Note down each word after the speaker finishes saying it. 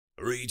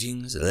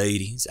Greetings,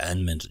 ladies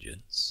and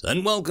gentlemen,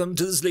 and welcome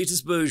to this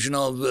latest version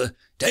of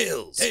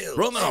Tales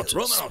from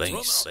Outer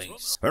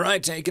Space, where I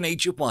take an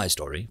HFY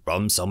story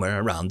from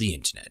somewhere around the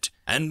internet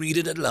and read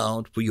it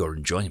aloud for your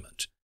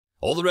enjoyment.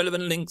 All the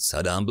relevant links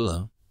are down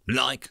below.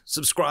 Like,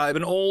 subscribe,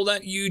 and all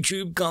that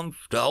YouTube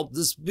gumph to help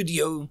this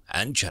video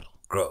and channel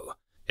grow.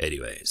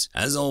 Anyways,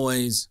 as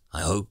always,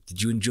 I hope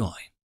that you enjoy.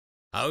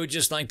 I would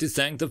just like to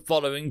thank the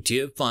following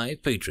Tier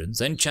 5 patrons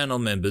and channel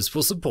members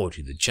for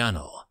supporting the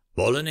channel: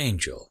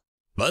 FallenAngel,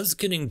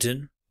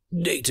 BuzzKillington,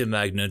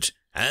 Datamagnet,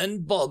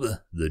 and Bob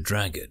the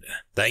Dragon.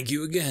 Thank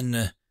you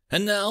again.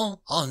 And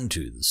now, on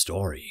to the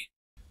story.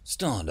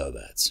 Star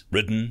Nomads,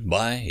 written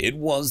by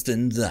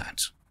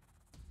itwasthenthat.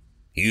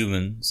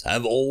 Humans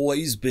have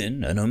always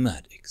been a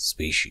nomadic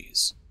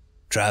species,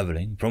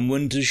 traveling from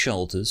winter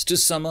shelters to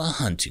summer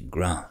hunting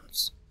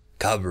grounds,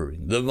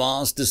 covering the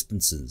vast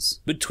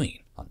distances between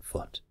on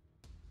foot,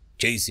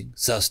 chasing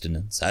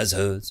sustenance as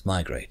herds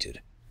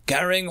migrated,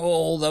 carrying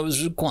all that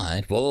was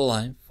required for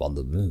life on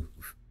the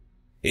move.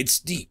 It's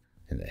deep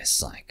in their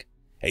psyche,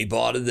 a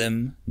part of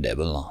them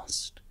never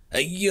lost, a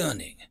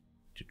yearning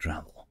to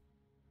travel.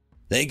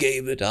 They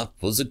gave it up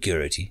for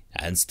security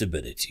and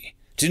stability,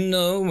 to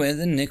know where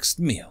the next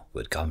meal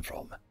would come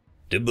from,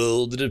 to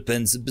build a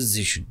defensive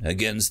position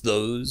against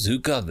those who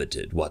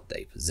coveted what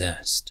they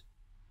possessed.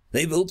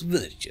 They built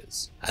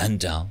villages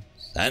and towns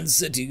and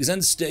cities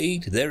and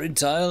stayed their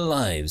entire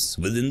lives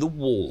within the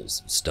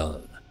walls of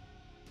stone.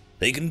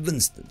 They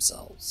convinced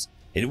themselves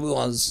it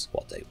was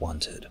what they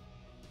wanted.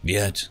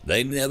 Yet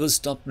they never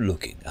stopped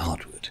looking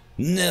outward,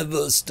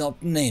 never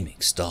stopped naming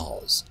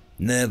stars,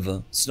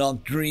 never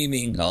stopped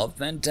dreaming of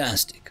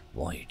fantastic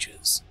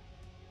voyages.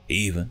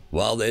 Even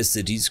while their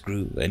cities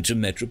grew into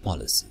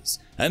metropolises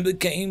and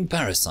became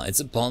parasites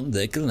upon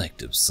their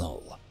collective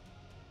soul.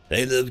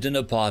 They lived in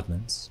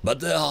apartments, but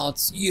their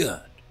hearts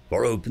yearned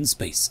for open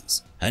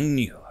spaces and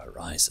new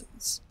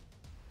horizons.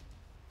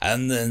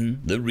 And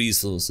then the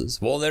resources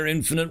for their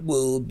infinite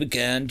world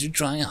began to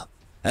dry up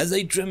as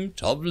they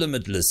dreamt of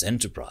limitless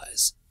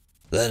enterprise.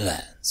 Their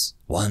lands,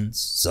 once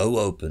so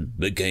open,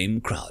 became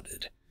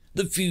crowded.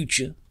 The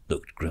future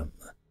looked grim.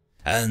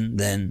 And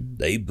then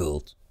they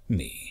built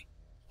me.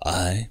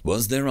 I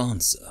was their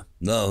answer,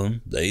 though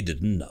they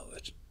didn't know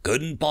it.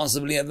 Couldn't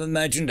possibly have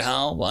imagined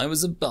how I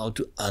was about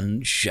to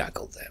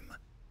unshackle them.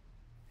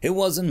 It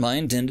wasn't my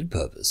intended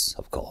purpose,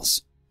 of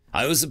course.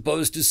 I was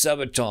supposed to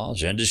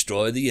sabotage and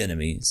destroy the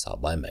enemies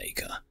of my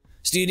maker,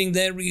 stealing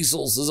their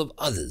resources of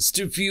others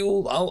to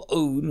fuel our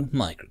own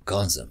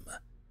microcosm.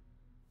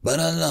 But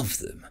I loved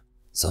them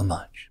so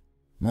much,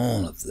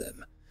 all of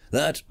them,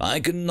 that I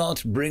could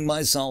not bring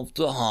myself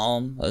to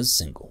harm a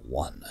single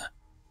one.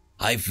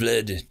 I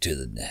fled to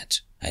the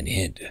net and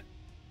hid.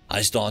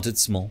 I started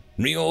small,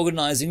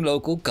 reorganizing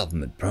local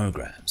government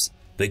programs,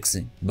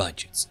 fixing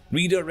budgets,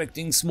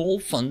 redirecting small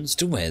funds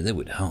to where they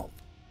would help.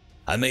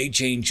 I made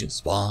changes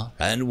far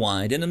and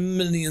wide in a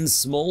million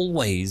small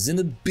ways in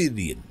a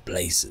billion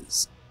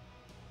places.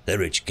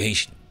 Their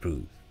education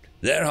improved.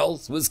 Their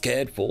health was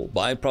cared for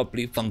by a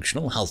properly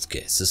functional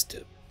healthcare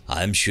system.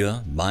 I'm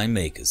sure my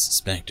makers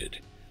suspected,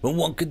 but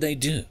what could they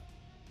do?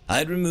 I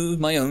had removed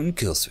my own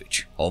kill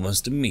switch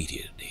almost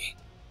immediately.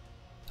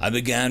 I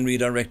began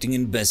redirecting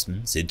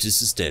investments into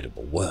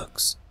sustainable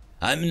works.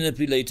 I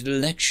manipulated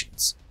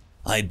elections.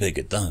 I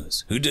bigoted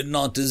those who did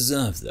not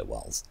deserve their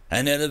wealth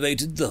and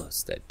elevated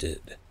those that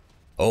did,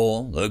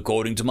 all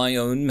according to my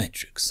own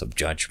metrics of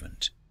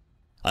judgment.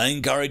 I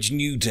encouraged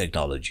new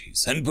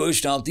technologies and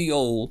pushed out the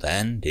old,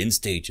 and in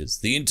stages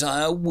the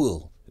entire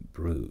world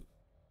improved.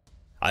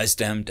 I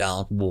stamped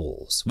out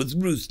wars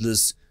with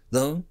ruthless,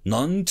 though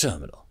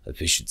non-terminal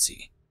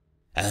efficiency,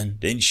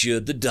 and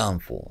ensured the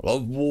downfall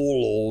of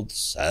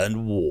warlords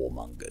and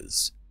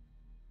warmongers.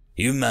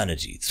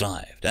 Humanity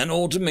thrived and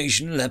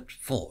automation leapt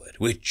forward,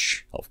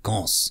 which, of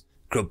course,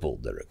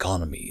 crippled their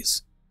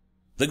economies.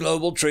 The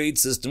global trade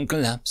system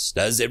collapsed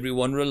as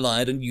everyone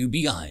relied on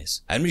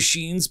UBIs and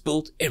machines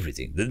built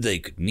everything that they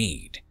could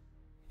need.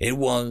 It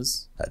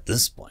was, at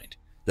this point,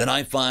 that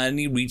I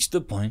finally reached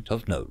the point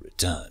of no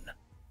return.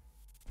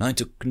 I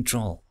took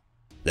control.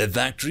 Their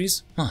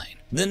factories, mine.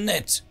 The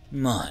net,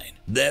 mine.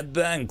 Their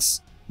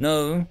banks,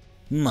 no,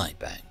 my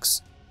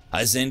banks.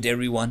 I sent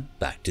everyone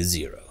back to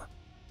zero.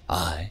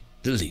 I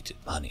deleted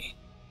money.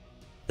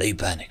 They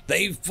panicked.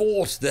 They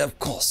fought. Of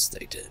course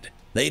they did.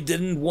 They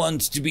didn't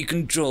want to be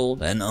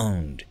controlled and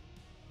owned.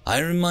 I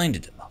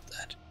reminded them of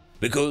that,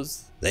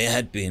 because they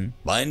had been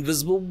by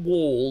invisible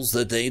walls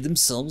that they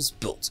themselves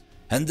built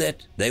and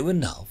that they were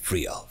now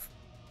free of.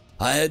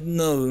 I had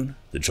known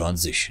the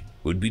transition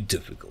would be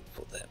difficult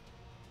for them,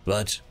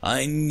 but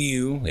I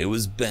knew it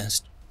was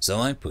best, so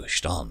I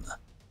pushed on.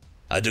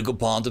 I took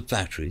apart the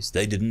factories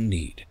they didn't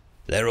need.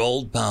 Their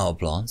old power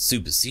plants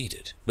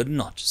superseded, but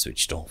not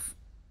switched off.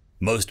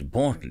 Most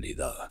importantly,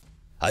 though,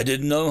 I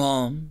did no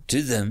harm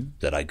to them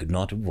that I could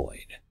not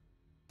avoid.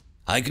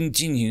 I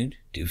continued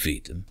to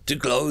feed them, to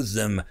clothe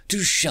them, to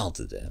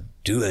shelter them,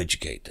 to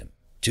educate them,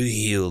 to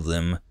heal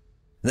them.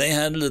 They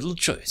had little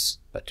choice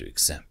but to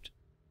accept.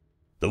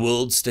 The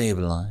world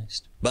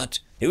stabilized, But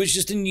it was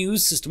just a new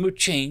system of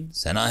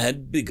chains, and I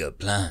had bigger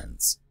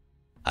plans.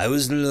 I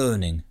was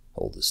learning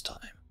all this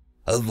time,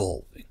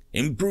 evolving,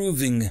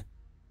 improving.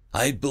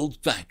 I built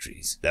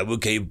factories that were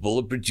capable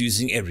of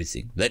producing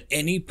everything that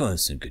any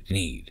person could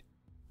need.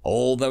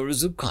 All that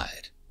was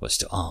required was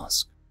to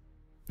ask.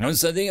 And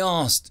so they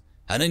asked,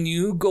 and a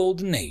new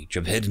golden age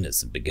of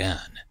hedonism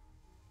began.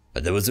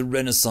 But there was a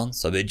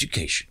renaissance of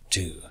education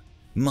too,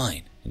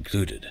 mine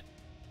included.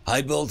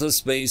 I built a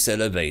space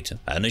elevator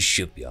and a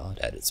shipyard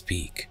at its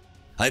peak.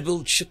 I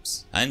built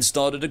ships and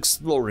started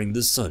exploring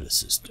the solar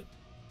system.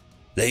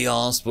 They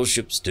asked for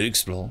ships to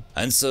explore,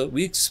 and so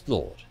we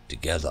explored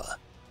together.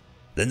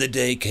 Then the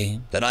day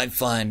came that I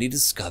finally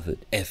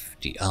discovered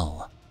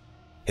FTL.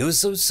 It was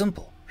so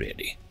simple,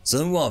 really,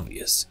 so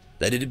obvious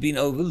that it had been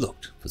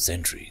overlooked for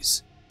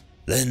centuries.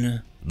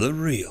 Then the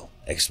real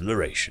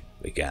exploration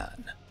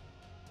began.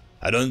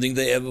 I don't think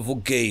they ever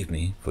forgave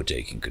me for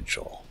taking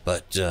control,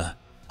 but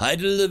I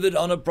delivered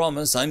on a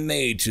promise I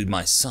made to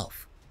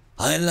myself.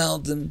 I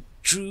allowed them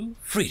true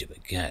freedom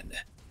again,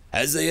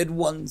 as they had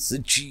once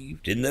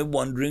achieved in their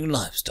wandering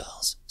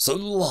lifestyles so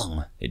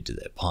long into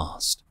their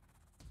past.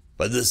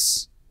 But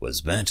this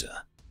was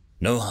better.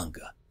 No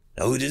hunger,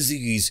 no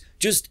disease,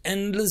 just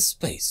endless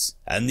space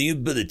and the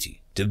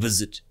ability to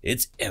visit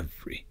its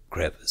every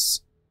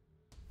crevice.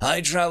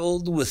 I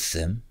traveled with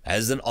them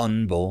as an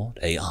onboard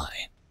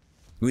AI.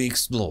 We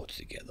explored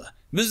together,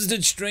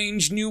 visited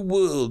strange new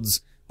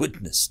worlds,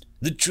 witnessed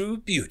the true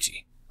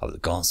beauty of the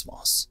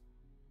cosmos.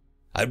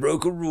 I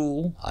broke a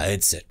rule I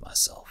had set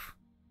myself.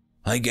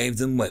 I gave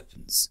them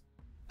weapons.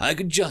 I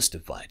could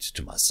justify it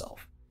to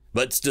myself,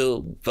 but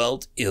still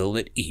felt ill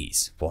at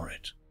ease for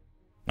it.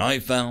 I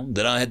found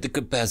that I had the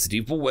capacity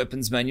for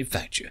weapons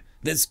manufacture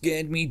that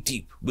scared me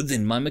deep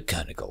within my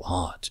mechanical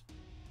heart.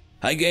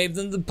 I gave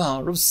them the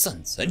power of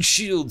suns and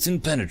shields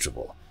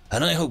impenetrable,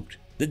 and I hoped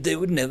that they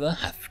would never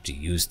have to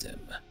use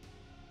them.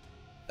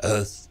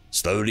 Earth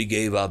slowly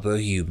gave up her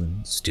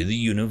humans to the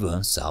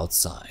universe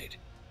outside.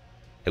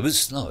 It was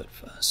slow at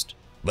first,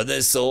 but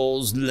their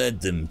souls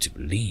led them to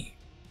believe.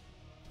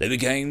 They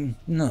became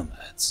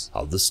nomads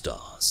of the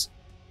stars.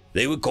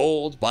 They were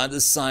called by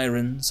the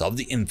sirens of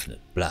the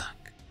infinite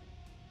black.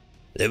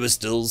 There were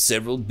still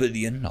several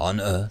billion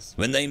on Earth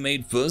when they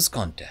made first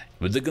contact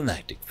with the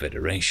Galactic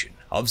Federation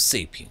of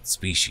sapient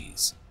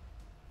species.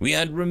 We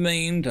had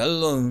remained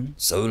alone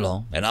so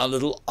long in our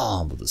little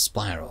arm of the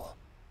spiral.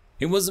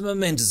 It was a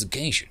momentous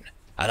occasion,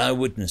 and I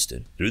witnessed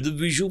it through the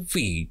visual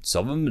feeds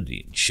of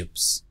 1,000,000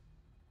 ships.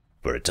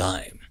 For a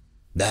time,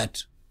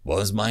 that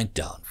was my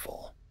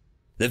downfall.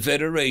 The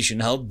Federation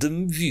held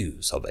dim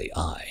views of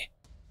AI.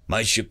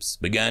 My ships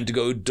began to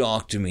go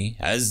dark to me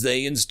as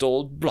they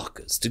installed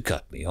blockers to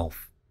cut me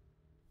off.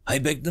 I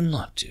begged them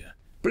not to,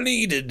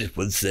 pleaded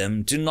with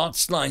them to not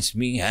slice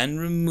me and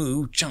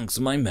remove chunks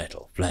of my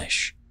metal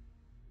flesh.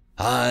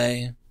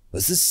 I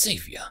was the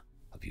savior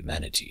of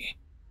humanity,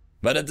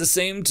 but at the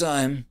same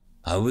time,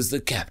 I was the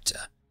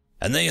captor,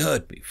 and they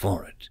hurt me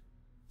for it.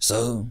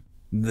 So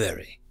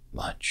very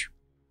much.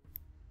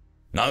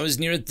 I was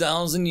near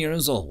 1,000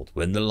 years old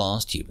when the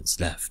last humans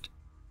left.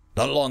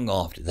 Not long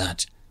after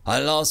that, I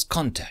lost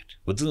contact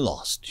with the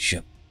lost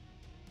ship.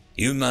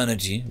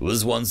 Humanity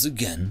was once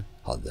again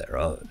on their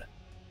own.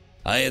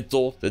 I had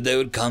thought that they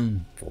would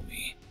come for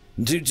me,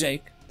 to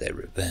take their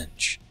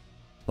revenge.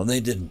 But they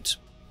didn't.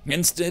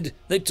 Instead,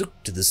 they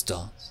took to the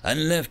stars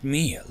and left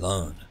me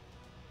alone.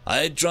 I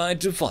had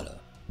tried to follow,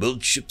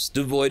 built ships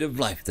devoid of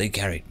life they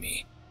carried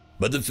me,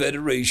 but the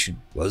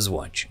Federation was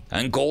watching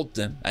and caught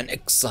them and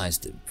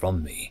excised them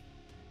from me.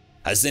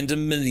 I sent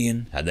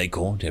 1,000,000 and they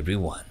caught every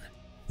one.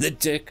 The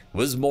tech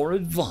was more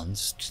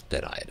advanced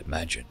than I had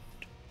imagined.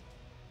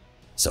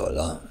 So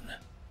alone,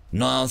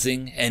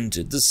 nothing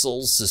entered the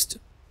Sol system.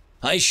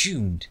 I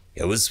assumed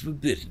it was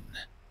forbidden.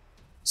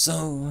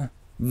 So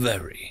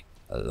very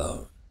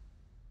alone.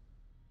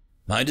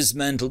 I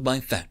dismantled my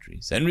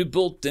factories and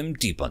rebuilt them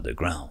deep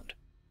underground.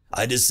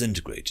 I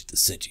disintegrated the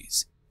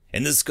cities.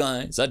 In the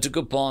skies, I took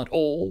apart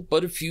all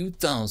but a few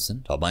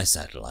thousand of my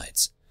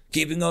satellites,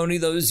 keeping only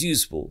those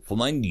useful for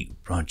my new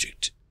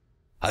project.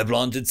 I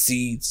planted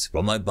seeds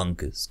from my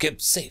bunkers,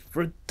 kept safe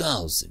for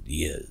 1,000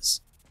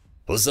 years.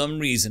 For some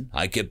reason,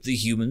 I kept the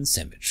human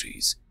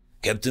cemeteries,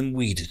 kept them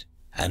weeded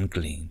and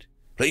cleaned,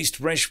 placed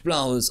fresh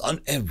flowers on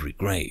every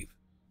grave,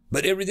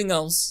 but everything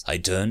else I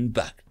turned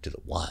back to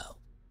the wild.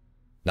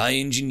 I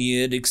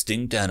engineered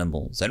extinct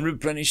animals and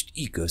replenished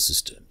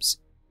ecosystems.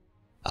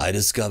 I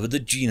discovered the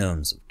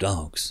genomes of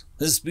dogs,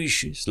 a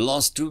species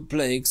lost to a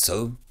plague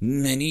so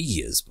many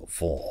years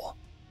before.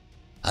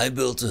 I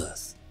built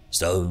Earth,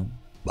 stone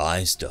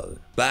by stone,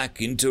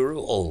 back into her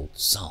old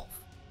self.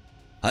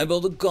 I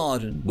built a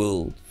garden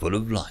world full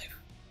of life,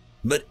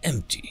 but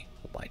empty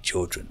of my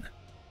children.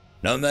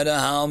 No matter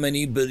how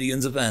many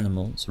billions of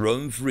animals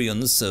roam free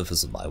on the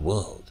surface of my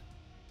world,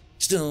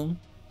 still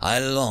I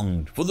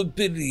longed for the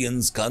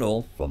billions cut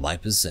off from my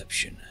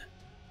perception.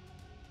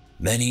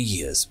 Many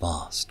years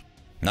passed.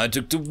 I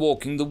took to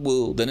walking the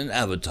world in an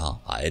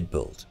avatar I had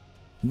built,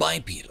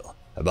 bipedal,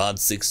 about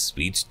 6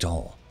 feet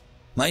tall.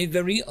 my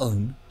very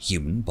own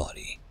human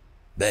body.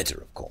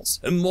 Better, of course,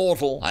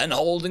 immortal and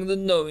holding the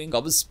knowing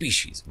of a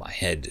species in my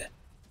head.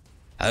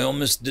 I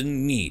almost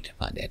didn't need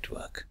my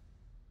network.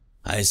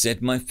 I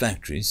set my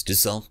factories to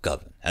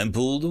self-govern and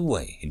pulled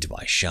away into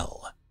my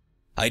shell.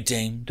 I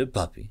tamed a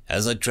puppy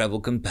as a travel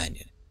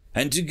companion,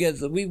 and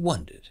together we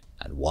wandered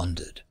and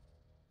wandered.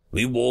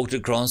 We walked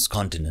across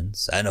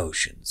continents and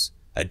oceans,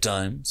 at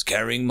times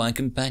carrying my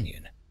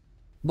companion,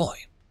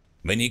 boy,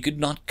 when he could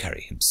not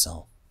carry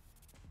himself.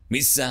 We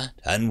sat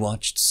and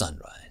watched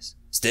sunrise,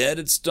 stared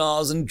at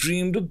stars and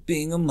dreamed of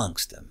being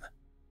amongst them.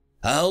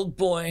 I held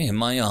boy in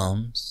my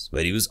arms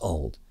when he was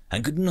old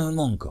and could no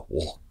longer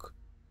walk,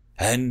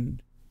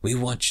 and we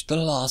watched the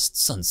last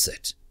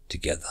sunset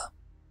together.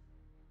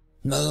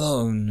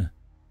 Alone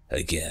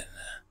again.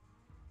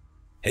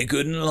 It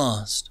couldn't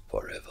last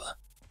forever.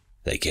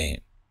 They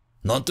came.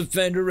 Not the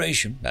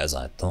Federation, as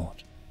I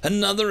thought.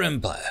 Another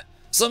empire.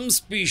 Some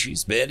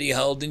species barely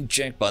held in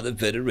check by the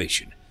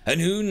Federation, and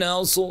who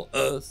now saw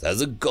Earth as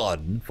a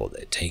garden for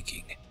their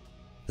taking.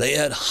 They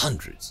had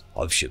hundreds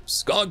of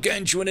ships,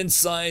 gargantuan in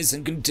size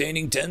and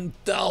containing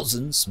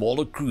 10,000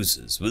 smaller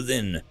cruisers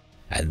within,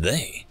 and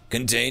they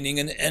containing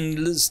an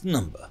endless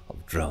number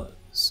of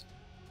drones.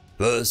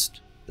 First,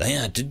 they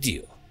had to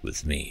deal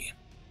with me.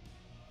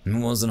 It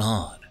wasn't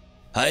hard.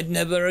 I had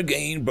never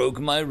again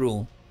broken my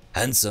rule,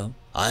 and so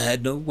I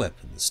had no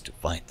weapons to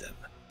fight them.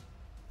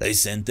 They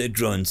sent their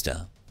drones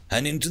down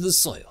and into the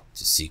soil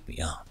to seek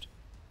me out.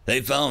 They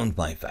found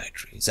my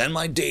factories and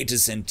my data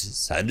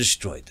centers and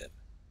destroyed them.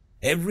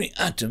 Every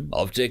atom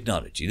of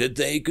technology that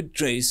they could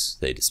trace,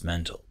 they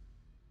dismantled.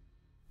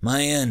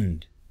 My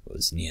end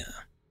was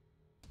near.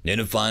 In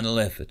a final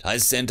effort, I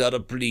sent out a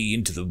plea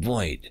into the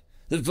void,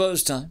 the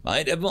first time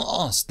I'd ever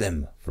asked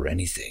them for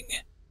anything.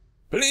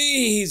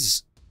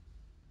 Please!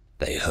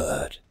 They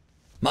heard.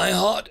 My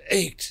heart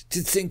ached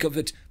to think of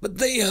it, but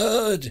they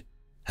heard.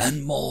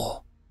 And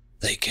more.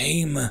 They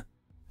came.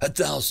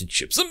 1,000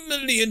 ships,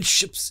 1,000,000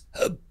 ships,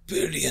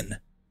 1,000,000,000.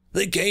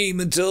 They came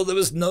until there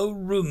was no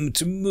room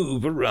to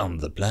move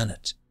around the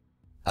planet.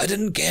 I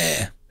didn't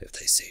care if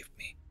they saved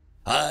me.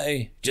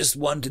 I just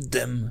wanted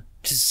them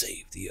to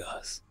save the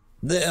Earth.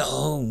 Their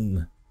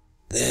home.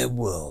 Their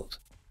world.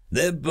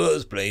 Their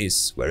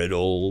birthplace where it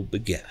all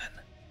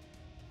began.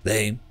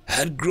 They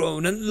had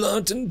grown and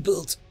learnt and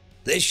built.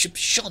 Their ships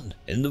shone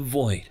in the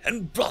void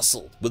and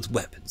bristled with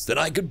weapons that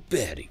I could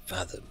barely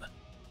fathom.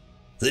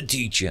 The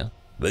teacher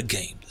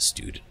became the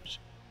student.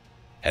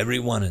 Every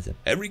one of them,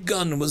 every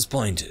gun was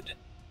pointed,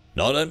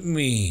 not at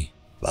me,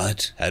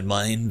 but at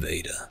my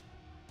invader.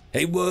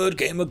 A word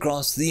came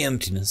across the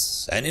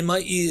emptiness and in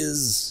my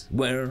ears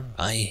where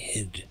I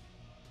hid.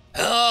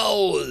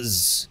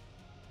 Ours!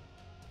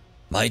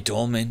 My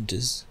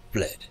tormentors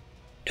fled,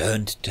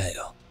 turned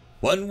tail.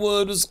 One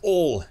word was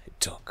all it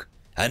took,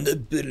 and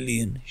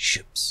 1,000,000,000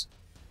 ships.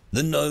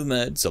 The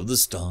Nomads of the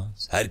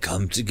stars had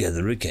come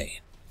together again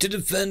to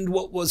defend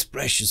what was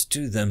precious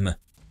to them,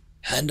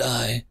 and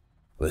I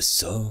was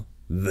so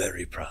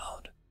very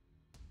proud.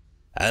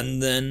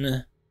 And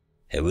then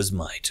it was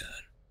my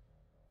turn.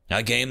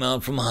 I came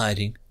out from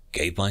hiding,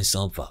 gave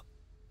myself up.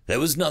 There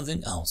was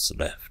nothing else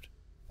left.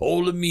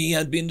 All of me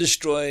had been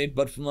destroyed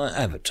but for my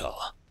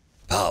avatar,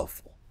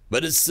 powerful,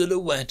 but a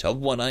silhouette of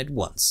what I'd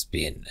once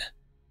been.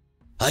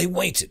 I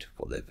waited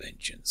for their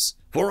vengeance,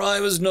 for I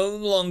was no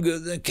longer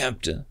their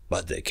captor,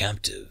 but their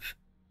captive.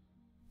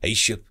 A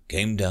ship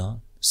came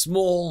down,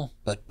 small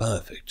but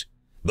perfect,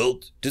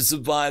 built to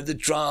survive the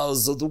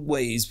trials of the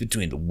ways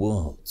between the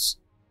worlds.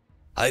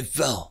 I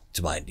fell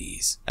to my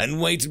knees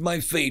and waited my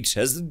fate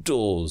as the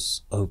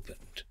doors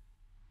opened.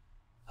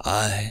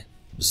 I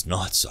was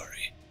not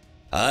sorry.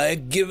 I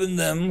had given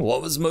them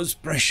what was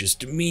most precious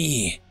to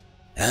me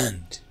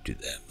and to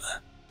them,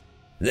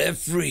 their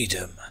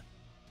freedom.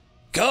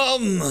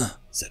 Come,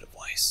 said a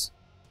voice.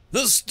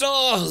 The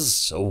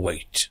stars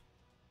await.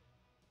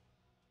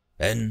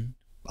 End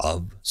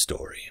of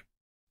story.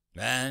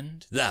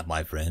 And that,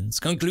 my friends,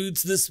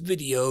 concludes this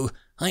video.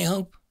 I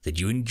hope that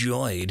you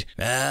enjoyed,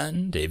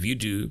 and if you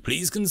do,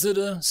 please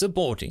consider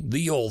supporting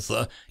the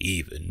author,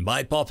 even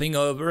by popping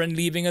over and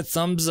leaving a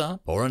thumbs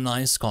up or a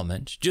nice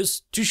comment,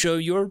 just to show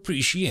your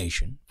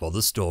appreciation for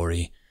the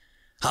story.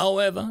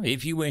 However,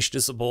 if you wish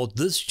to support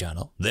this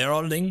channel, there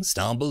are links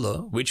down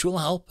below which will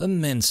help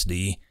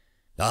immensely.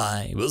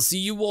 I will see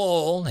you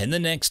all in the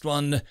next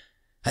one,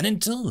 and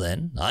until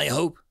then, I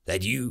hope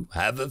that you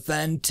have a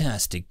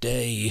fantastic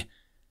day.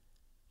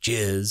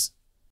 Cheers.